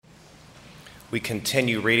We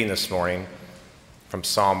continue reading this morning from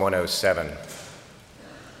Psalm 107,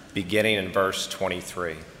 beginning in verse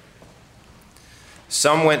 23.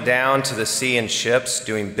 Some went down to the sea in ships,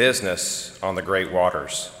 doing business on the great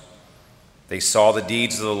waters. They saw the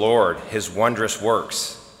deeds of the Lord, his wondrous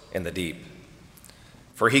works in the deep.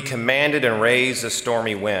 For he commanded and raised a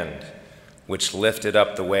stormy wind, which lifted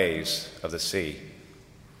up the waves of the sea.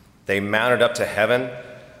 They mounted up to heaven,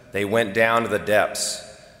 they went down to the depths.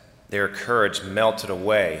 Their courage melted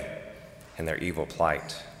away in their evil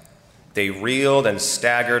plight. They reeled and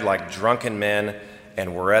staggered like drunken men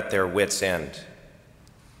and were at their wits' end.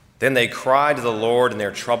 Then they cried to the Lord in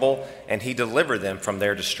their trouble, and he delivered them from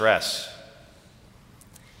their distress.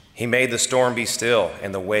 He made the storm be still,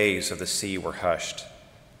 and the waves of the sea were hushed.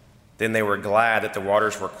 Then they were glad that the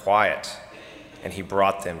waters were quiet, and he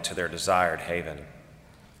brought them to their desired haven.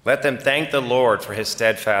 Let them thank the Lord for his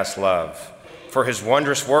steadfast love, for his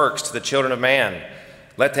wondrous works to the children of man.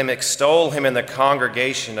 Let them extol him in the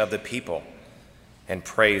congregation of the people and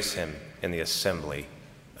praise him in the assembly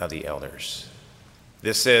of the elders.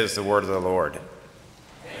 This is the word of the Lord.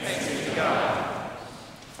 Thanks be to God.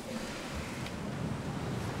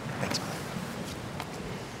 Thanks.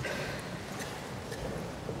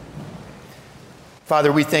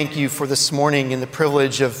 Father, we thank you for this morning and the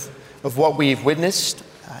privilege of what we've witnessed,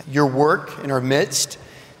 your work in our midst.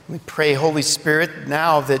 We pray, Holy Spirit,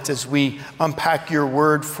 now that as we unpack your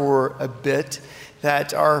word for a bit,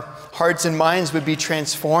 that our hearts and minds would be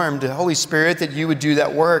transformed. Holy Spirit, that you would do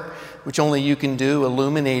that work which only you can do,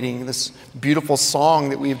 illuminating this beautiful song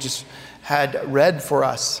that we've just had read for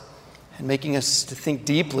us and making us to think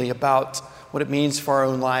deeply about what it means for our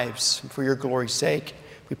own lives and for your glory's sake.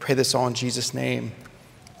 We pray this all in Jesus' name.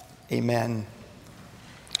 Amen.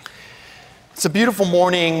 It's a beautiful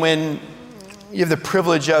morning when you have the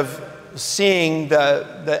privilege of seeing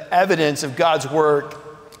the evidence of God's work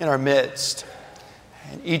in our midst.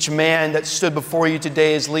 And each man that stood before you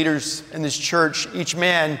today as leaders in this church, each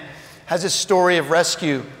man has a story of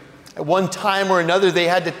rescue. At one time or another, they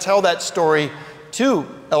had to tell that story to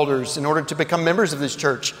elders in order to become members of this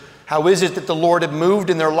church. How is it that the Lord had moved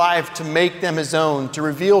in their life to make them his own, to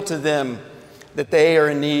reveal to them that they are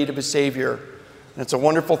in need of a Savior? And it's a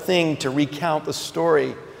wonderful thing to recount the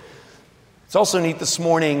story. It's also neat this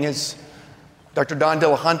morning as Dr. Don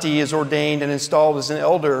Dillahunty is ordained and installed as an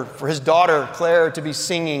elder for his daughter, Claire, to be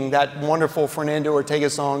singing that wonderful Fernando Ortega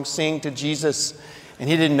song, Sing to Jesus. And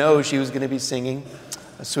he didn't know she was going to be singing.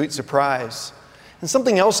 A sweet surprise. And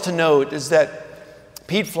something else to note is that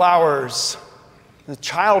Pete Flowers, the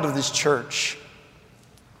child of this church,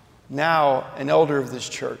 now an elder of this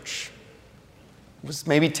church, was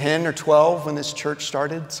maybe 10 or 12 when this church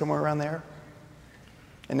started, somewhere around there.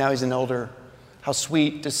 And now he's an elder. How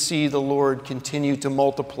sweet to see the Lord continue to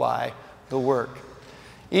multiply the work.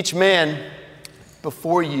 Each man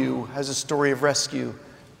before you has a story of rescue,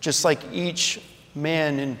 just like each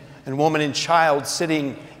man and woman and child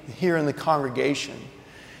sitting here in the congregation.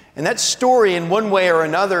 And that story, in one way or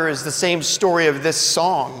another, is the same story of this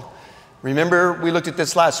song. Remember, we looked at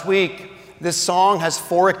this last week. This song has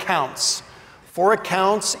 4 accounts. 4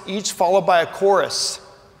 accounts, each followed by a chorus.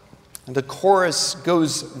 And the chorus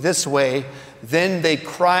goes this way: Then they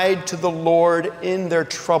cried to the Lord in their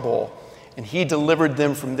trouble, and he delivered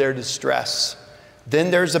them from their distress. Then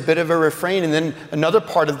there's a bit of a refrain, and then another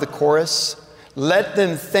part of the chorus: Let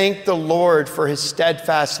them thank the Lord for his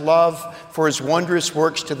steadfast love, for his wondrous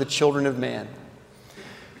works to the children of man.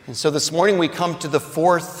 And so this morning we come to the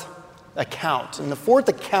 4th account. And the 4th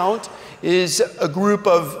account is a group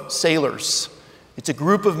of sailors. It's a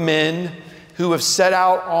group of men who have set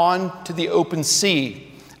out on to the open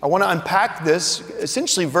sea. I want to unpack this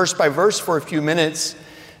essentially verse by verse for a few minutes. It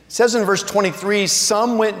says in verse 23,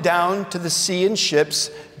 some went down to the sea in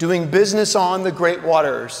ships, doing business on the great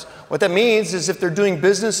waters. What that means is if they're doing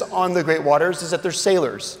business on the great waters is that they're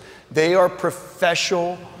sailors. They are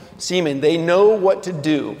professional seamen. They know what to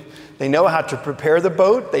do. They know how to prepare the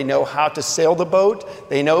boat. They know how to sail the boat.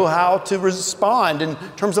 They know how to respond in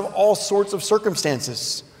terms of all sorts of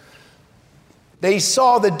circumstances. They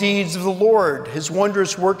saw the deeds of the Lord, his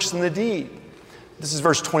wondrous works in the deep. This is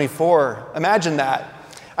verse 24. Imagine that.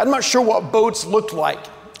 I'm not sure what boats looked like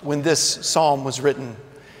when this psalm was written.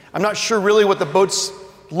 I'm not sure really what the boats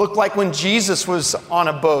looked like when Jesus was on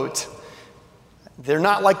a boat. They're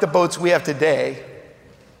not like the boats we have today.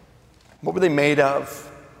 What were they made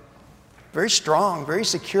of? Very strong, very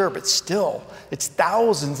secure, but still, it's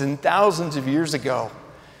thousands and thousands of years ago.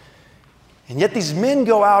 And yet these men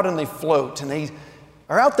go out and they float, and they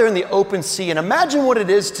are out there in the open sea. And imagine what it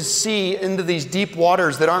is to see into these deep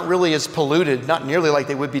waters that aren't really as polluted, not nearly like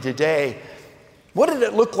they would be today. What did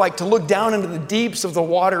it look like to look down into the deeps of the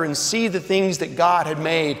water and see the things that God had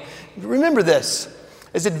made? Remember this,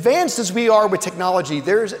 as advanced as we are with technology,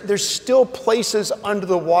 there's still places under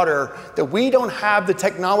the water that we don't have the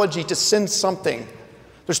technology to sense something.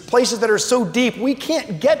 There's places that are so deep we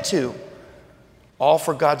can't get to, all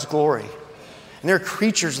for God's glory. And there are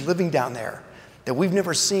creatures living down there that we've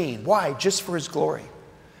never seen. Why? Just for his glory.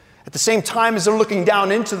 At the same time as they're looking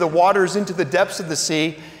down into the waters, into the depths of the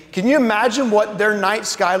sea, can you imagine what their night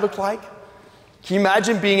sky looked like? Can you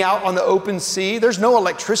imagine being out on the open sea? There's no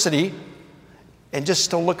electricity. And just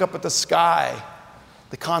to look up at the sky,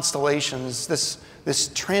 the constellations,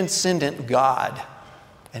 this transcendent God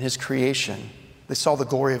and his creation. They saw the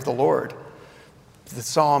glory of the Lord. The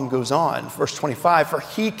psalm goes on, verse 25, for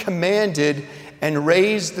he commanded and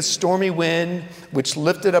raised the stormy wind, which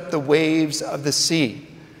lifted up the waves of the sea.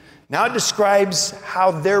 Now it describes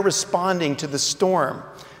how they're responding to the storm.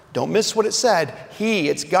 Don't miss what it said.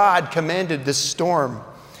 It's God, commanded this storm.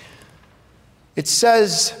 It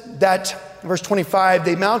says that, verse 25,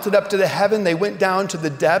 they mounted up to the heaven, they went down to the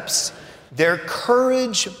depths. Their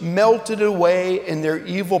courage melted away in their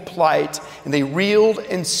evil plight, and they reeled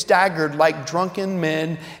and staggered like drunken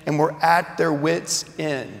men and were at their wits'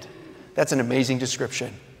 end. That's an amazing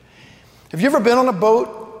description. Have you ever been on a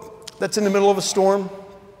boat that's in the middle of a storm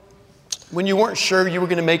when you weren't sure you were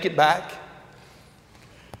going to make it back?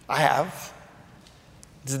 I have.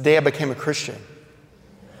 It's the day I became a Christian.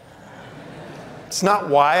 It's not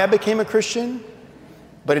why I became a Christian,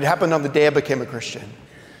 but it happened on the day I became a Christian.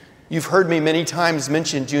 You've heard me many times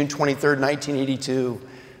mention June 23rd, 1982,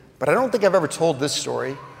 but I don't think I've ever told this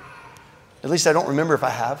story. At least I don't remember if I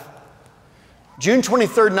have. June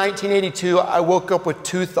 23rd, 1982, I woke up with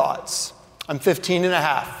two thoughts. I'm 15 and a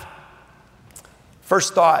half.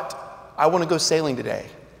 First thought, I want to go sailing today.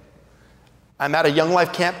 I'm at a Young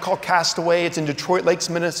Life camp called Castaway. It's in Detroit Lakes,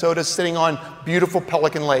 Minnesota, sitting on beautiful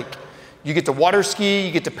Pelican Lake. You get to water ski,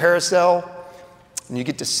 you get to parasail, and you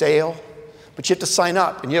get to sail, but you have to sign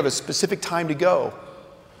up, and you have a specific time to go.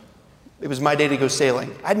 It was my day to go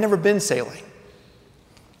sailing. I'd never been sailing.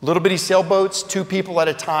 Little bitty sailboats, 2 people at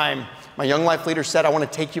a time. My Young Life leader said, I want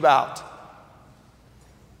to take you out.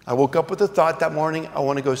 I woke up with the thought that morning, I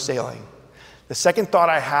want to go sailing. The second thought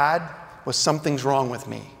I had was something's wrong with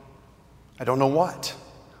me. I don't know what,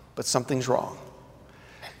 but something's wrong.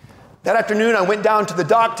 That afternoon, I went down to the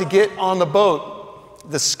dock to get on the boat.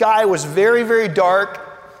 The sky was very, very dark.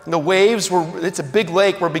 And the waves it's a big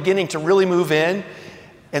lake, were beginning to really move in.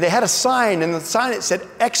 And they had a sign, and the sign, it said,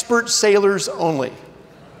 expert sailors only.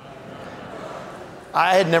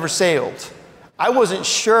 I had never sailed. I wasn't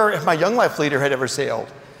sure if my Young Life leader had ever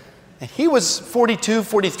sailed. And he was 42,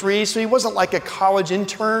 43, so he wasn't like a college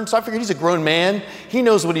intern. So I figured he's a grown man. He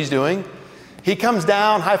knows what he's doing. He comes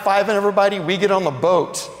down, high-fiving everybody. We get on the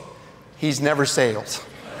boat. He's never sailed.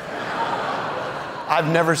 I've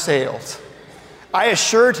never sailed. I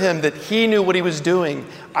assured him that he knew what he was doing.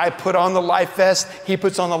 I put on the life vest, he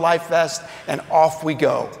puts on the life vest, and off we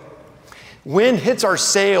go. Wind hits our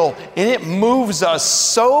sail, and it moves us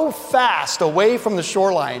so fast away from the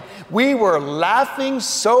shoreline. We were laughing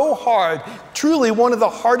so hard, truly one of the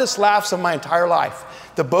hardest laughs of my entire life.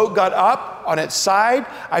 The boat got up on its side.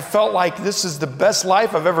 I felt like this is the best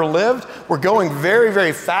life I've ever lived. We're going very,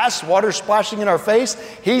 very fast, water splashing in our face.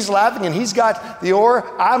 He's laughing, and he's got the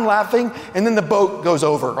oar. I'm laughing, and then the boat goes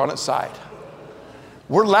over on its side.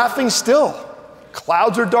 We're laughing still.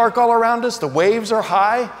 Clouds are dark all around us. The waves are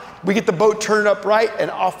high. We get the boat turned upright,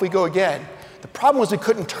 and off we go again. The problem was we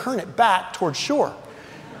couldn't turn it back towards shore.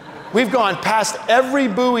 We've gone past every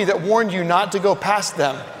buoy that warned you not to go past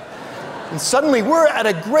them. And suddenly we're at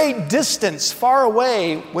a great distance, far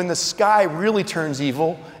away, when the sky really turns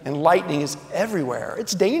evil and lightning is everywhere.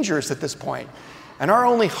 It's dangerous at this point. And our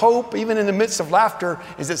only hope, even in the midst of laughter,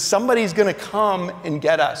 is that somebody's going to come and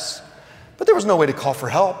get us. But there was no way to call for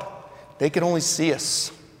help. They could only see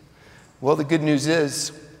us. Well, the good news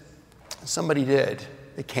is, somebody did.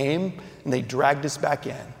 They came and they dragged us back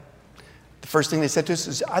in. The first thing they said to us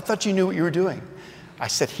is, I thought you knew what you were doing. I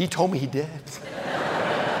said, he told me he did.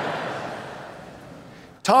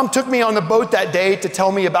 Tom took me on the boat that day to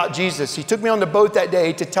tell me about Jesus. He took me on the boat that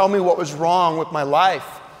day to tell me what was wrong with my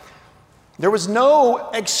life. There was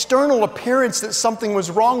no external appearance that something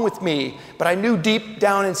was wrong with me, but I knew deep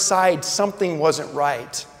down inside something wasn't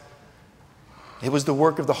right. It was the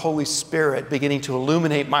work of the Holy Spirit beginning to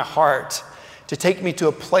illuminate my heart, to take me to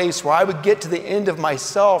a place where I would get to the end of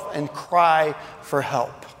myself and cry for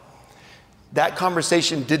help. That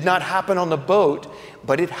conversation did not happen on the boat,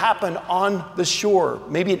 but it happened on the shore,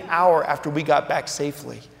 maybe an hour after we got back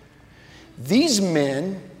safely. These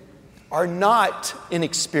men are not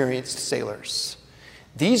inexperienced sailors.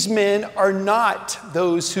 These men are not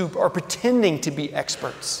those who are pretending to be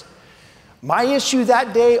experts. My issue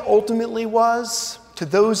that day ultimately was to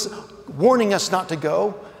those warning us not to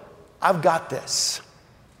go, I've got this.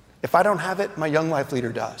 If I don't have it, my young life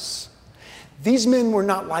leader does. These men were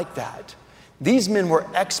not like that. These men were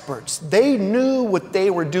experts. They knew what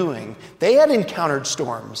they were doing. They had encountered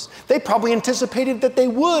storms. They probably anticipated that they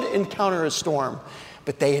would encounter a storm,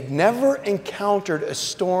 but they had never encountered a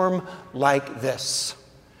storm like this.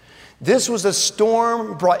 This was a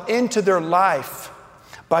storm brought into their life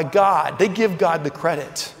by God. They give God the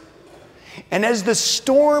credit. And as the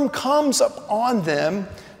storm comes up on them,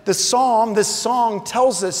 this song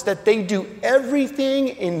tells us that they do everything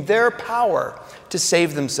in their power to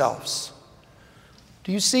save themselves.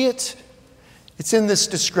 Do you see it? It's in this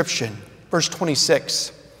description, verse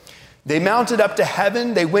 26. They mounted up to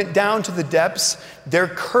heaven, they went down to the depths, their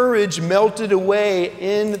courage melted away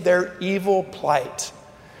in their evil plight.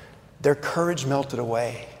 Their courage melted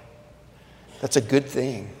away. That's a good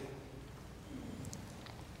thing.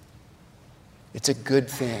 It's a good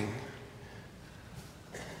thing.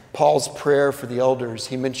 Paul's prayer for the elders,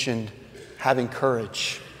 he mentioned having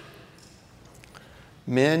courage.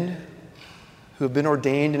 Men who have been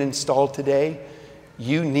ordained and installed today,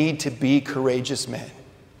 you need to be courageous men.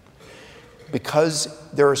 Because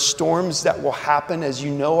there are storms that will happen, as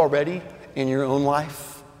you know already, in your own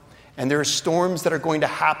life. And there are storms that are going to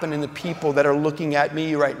happen in the people that are looking at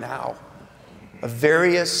me right now. Of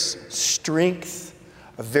various strength,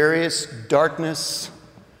 of various darkness,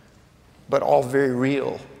 but all very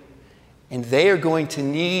real. And they are going to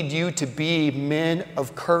need you to be men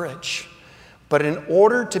of courage. But in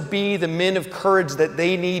order to be the men of courage that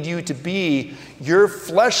they need you to be, your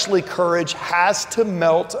fleshly courage has to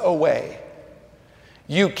melt away.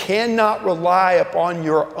 You cannot rely upon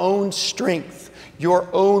your own strength, your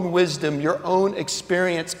own wisdom, your own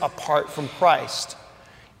experience apart from Christ.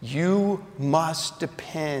 You must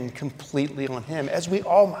depend completely on Him, as we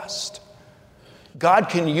all must. God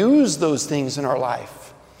can use those things in our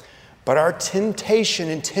life. But our temptation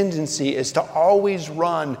and tendency is to always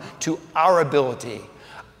run to our ability,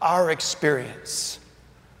 our experience,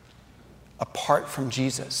 apart from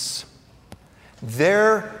Jesus.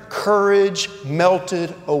 Their courage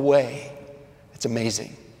melted away. It's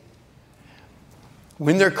amazing.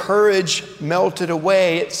 When their courage melted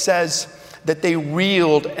away, it says that they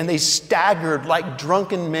reeled and they staggered like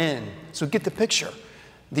drunken men. So get the picture.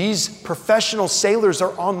 These professional sailors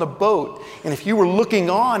are on the boat, and if you were looking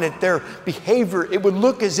on at their behavior, it would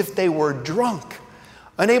look as if they were drunk,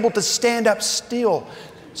 unable to stand up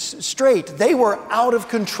straight. They were out of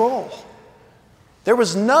control. There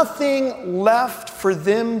was nothing left for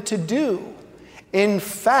them to do. In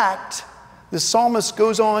fact, the psalmist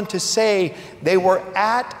goes on to say they were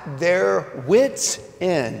at their wits'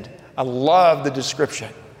 end. I love the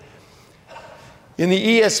description. In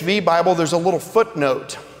the ESV Bible, there's a little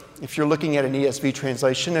footnote. If you're looking at an ESV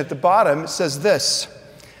translation, at the bottom it says this.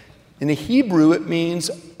 In the Hebrew, it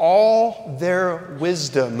means all their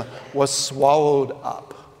wisdom was swallowed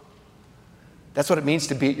up. That's what it means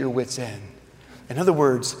to be at your wits' end. In other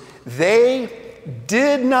words, they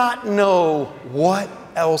did not know what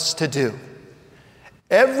else to do.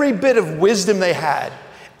 Every bit of wisdom they had,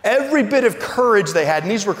 every bit of courage they had,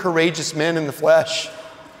 and these were courageous men in the flesh,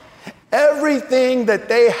 everything that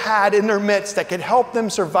they had in their midst that could help them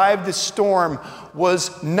survive this storm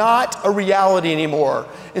was not a reality anymore.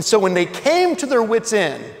 And so when they came to their wits'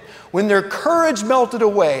 end, when their courage melted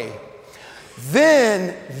away,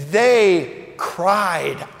 then they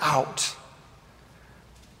cried out.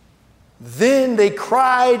 Then they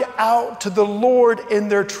cried out to the Lord in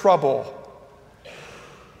their trouble.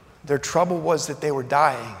 Their trouble was that they were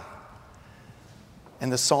dying.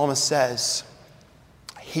 And the psalmist says,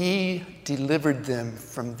 He delivered them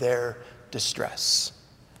from their distress.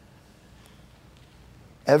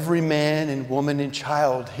 Every man and woman and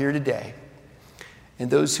child here today,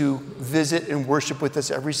 and those who visit and worship with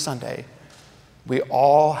us every Sunday, we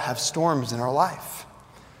all have storms in our life.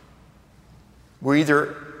 We're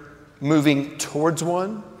either moving towards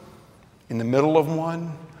one, in the middle of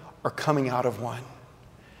one, or coming out of one.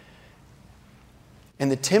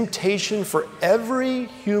 And the temptation for every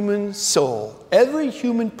human soul, every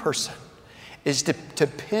human person, is to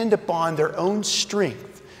depend upon their own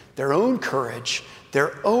strength, their own courage,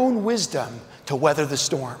 their own wisdom to weather the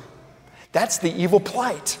storm. That's the evil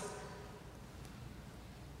plight.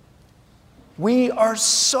 We are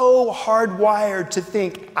so hardwired to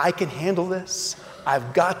think, I can handle this,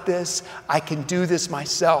 I've got this, I can do this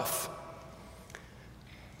myself.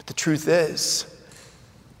 But the truth is,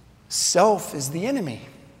 self is the enemy.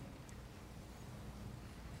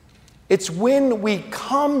 It's when we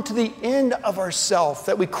come to the end of ourself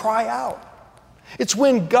that we cry out. It's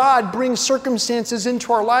when God brings circumstances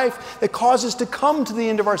into our life that cause us to come to the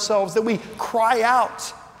end of ourselves that we cry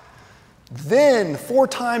out. Then, 4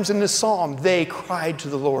 times in this psalm, they cried to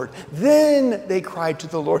the Lord. Then they cried to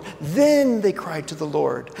the Lord. Then they cried to the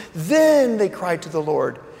Lord. Then they cried to the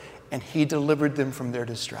Lord, and He delivered them from their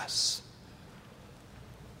distress.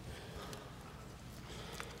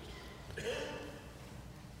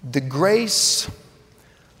 The grace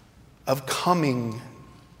of coming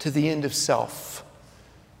to the end of self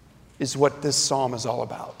is what this psalm is all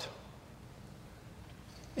about.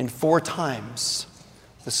 And 4 times,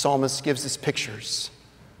 the psalmist gives us pictures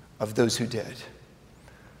of those who did.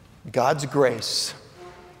 God's grace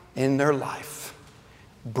in their life,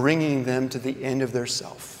 bringing them to the end of their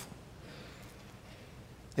self.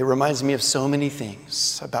 It reminds me of so many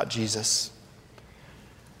things about Jesus.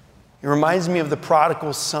 It reminds me of the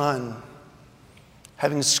prodigal son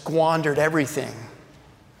having squandered everything.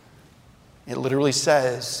 It literally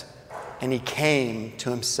says, and he came to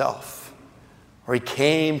himself, or he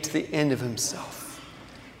came to the end of himself,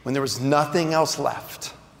 when there was nothing else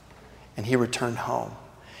left, and he returned home.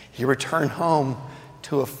 He returned home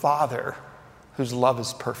to a Father whose love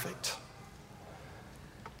is perfect.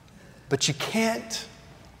 But you can't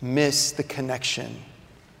miss the connection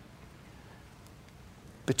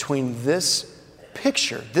between this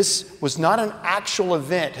picture. This was not an actual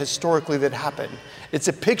event historically that happened. It's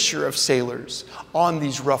a picture of sailors on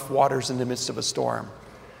these rough waters in the midst of a storm.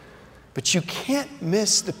 But you can't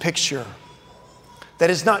miss the picture that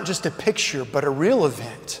is not just a picture, but a real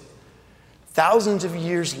event. Thousands of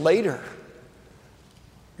years later,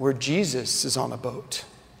 where Jesus is on a boat.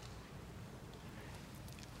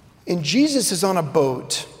 And Jesus is on a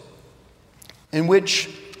boat in which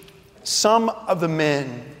some of the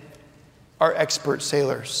men are expert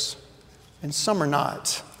sailors, and some are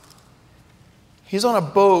not. He's on a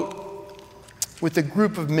boat with a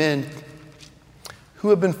group of men who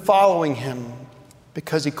have been following him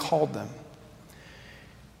because he called them.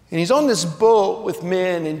 And he's on this boat with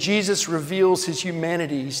men, and Jesus reveals his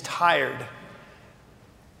humanity. He's tired.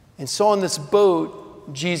 And so on this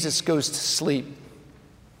boat, Jesus goes to sleep.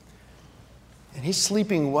 And he's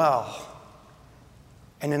sleeping well.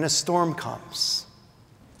 And then a storm comes.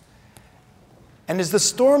 And as the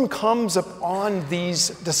storm comes upon these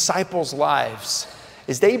disciples' lives,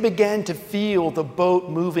 as they begin to feel the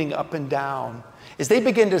boat moving up and down, as they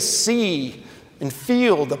begin to see and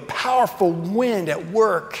feel the powerful wind at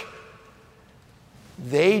work,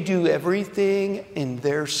 they do everything in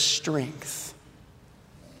their strength.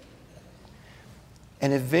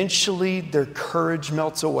 And eventually their courage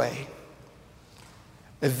melts away.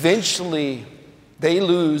 Eventually they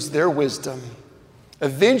lose their wisdom.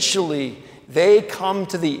 Eventually they come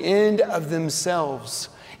to the end of themselves.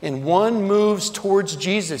 And one moves towards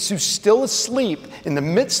Jesus, who's still asleep in the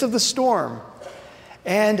midst of the storm.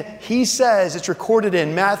 And he says, it's recorded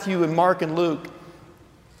in Matthew and Mark and Luke,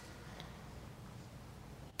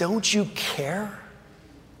 "Don't you care?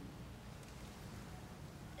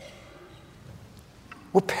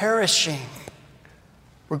 We're perishing.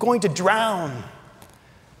 We're going to drown."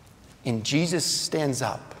 And Jesus stands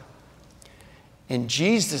up. And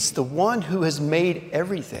Jesus, the one who has made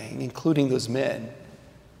everything, including those men,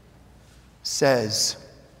 says,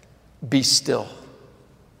 "Be still."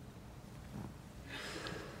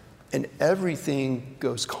 And everything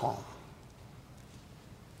goes calm.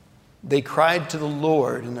 They cried to the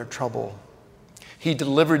Lord in their trouble. He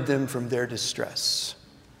delivered them from their distress.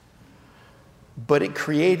 But it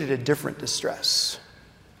created a different distress.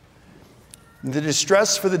 The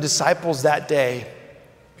distress for the disciples that day,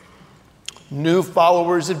 new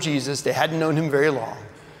followers of Jesus, they hadn't known him very long,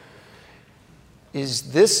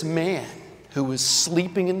 is this man who was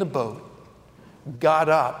sleeping in the boat got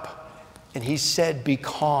up and he said, "Be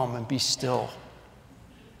calm and be still."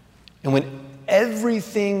 And when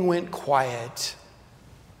everything went quiet,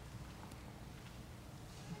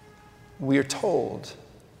 we are told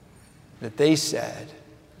that they said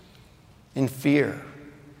in fear,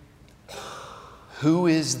 "Who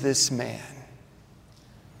is this man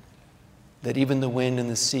that even the wind and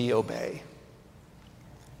the sea obey?"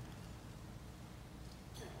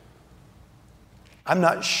 I'm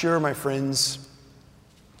not sure, my friends,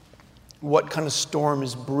 what kind of storm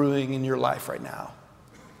is brewing in your life right now.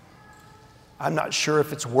 I'm not sure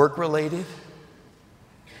if it's work-related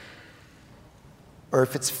or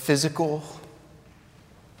if it's physical.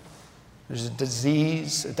 There's a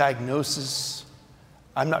disease, a diagnosis.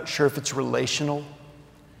 I'm not sure if it's relational,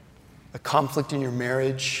 a conflict in your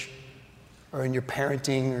marriage, or in your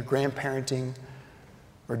parenting or grandparenting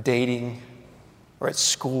or dating or at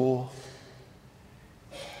school.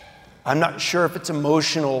 I'm not sure if it's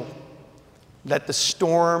emotional that the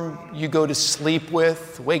storm you go to sleep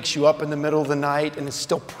with wakes you up in the middle of the night and is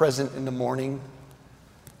still present in the morning.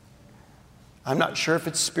 I'm not sure if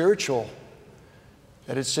it's spiritual,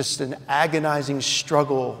 that it's just an agonizing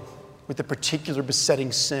struggle with a particular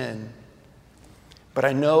besetting sin. But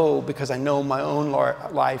I know, because I know my own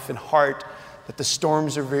life and heart, that the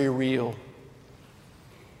storms are very real.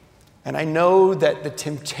 And I know that the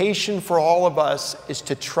temptation for all of us is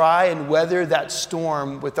to try and weather that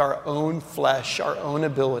storm with our own flesh, our own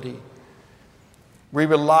ability. We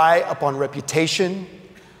rely upon reputation.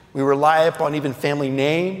 We rely upon even family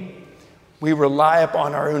name. We rely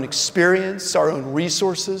upon our own experience, our own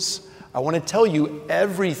resources. I want to tell you,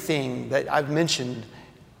 everything that I've mentioned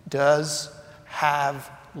does have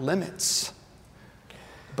limits.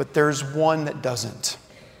 But there's one that doesn't.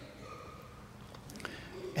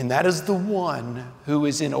 And that is the one who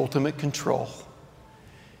is in ultimate control.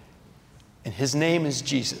 And his name is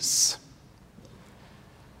Jesus.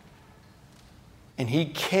 And he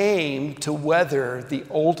came to weather the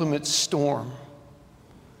ultimate storm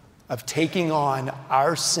of taking on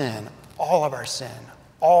our sin, all of our sin,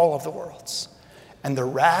 all of the world's, and the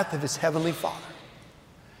wrath of his heavenly Father,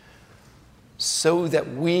 so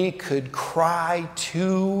that we could cry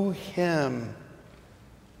to him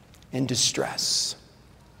in distress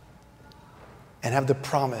and have the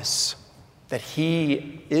promise that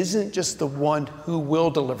he isn't just the one who will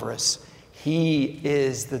deliver us, he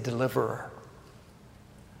is the deliverer.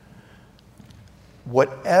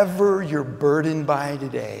 Whatever you're burdened by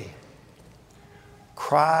today,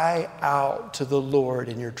 cry out to the Lord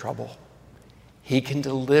in your trouble. He can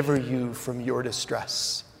deliver you from your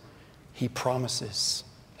distress. He promises.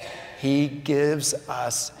 He gives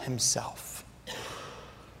us himself.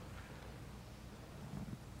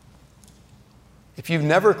 If you've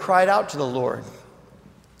never cried out to the Lord,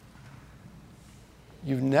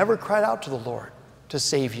 you've never cried out to the Lord to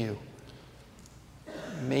save you,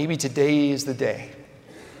 maybe today is the day.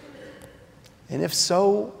 And if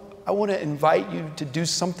so, I want to invite you to do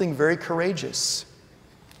something very courageous.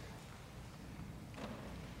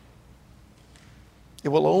 It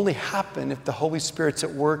will only happen if the Holy Spirit's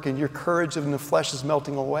at work and your courage in the flesh is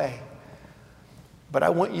melting away. But I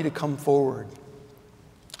want you to come forward,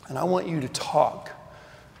 and I want you to talk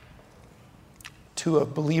to a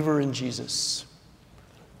believer in Jesus.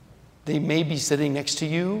 They may be sitting next to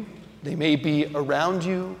you, they may be around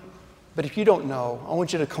you, but if you don't know, I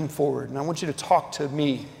want you to come forward, and I want you to talk to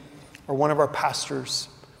me or one of our pastors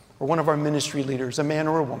or one of our ministry leaders, a man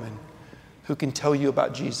or a woman, who can tell you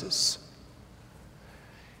about Jesus.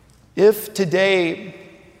 If today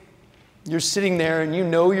you're sitting there and you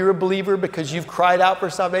know you're a believer because you've cried out for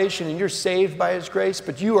salvation and you're saved by his grace,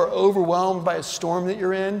 but you are overwhelmed by a storm that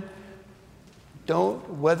you're in,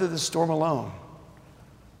 don't weather the storm alone.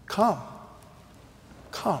 Come.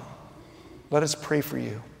 Let us pray for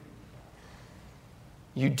you.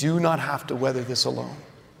 You do not have to weather this alone.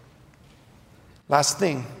 Last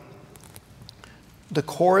thing, the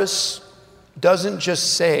chorus doesn't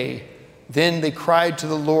just say, then they cried to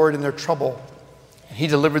the Lord in their trouble, and he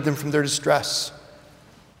delivered them from their distress.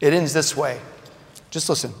 It ends this way. Just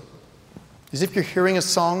listen. As if you're hearing a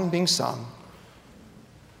song being sung.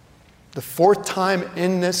 The fourth time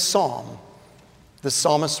in this psalm, the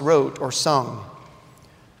psalmist wrote or sung,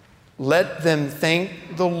 "Let them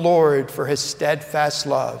thank the Lord for his steadfast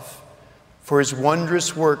love, for his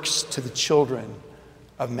wondrous works to the children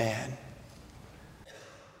of man."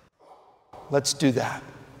 Let's do that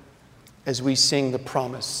as we sing the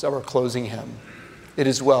promise of our closing hymn, "It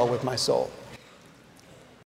is well with my soul."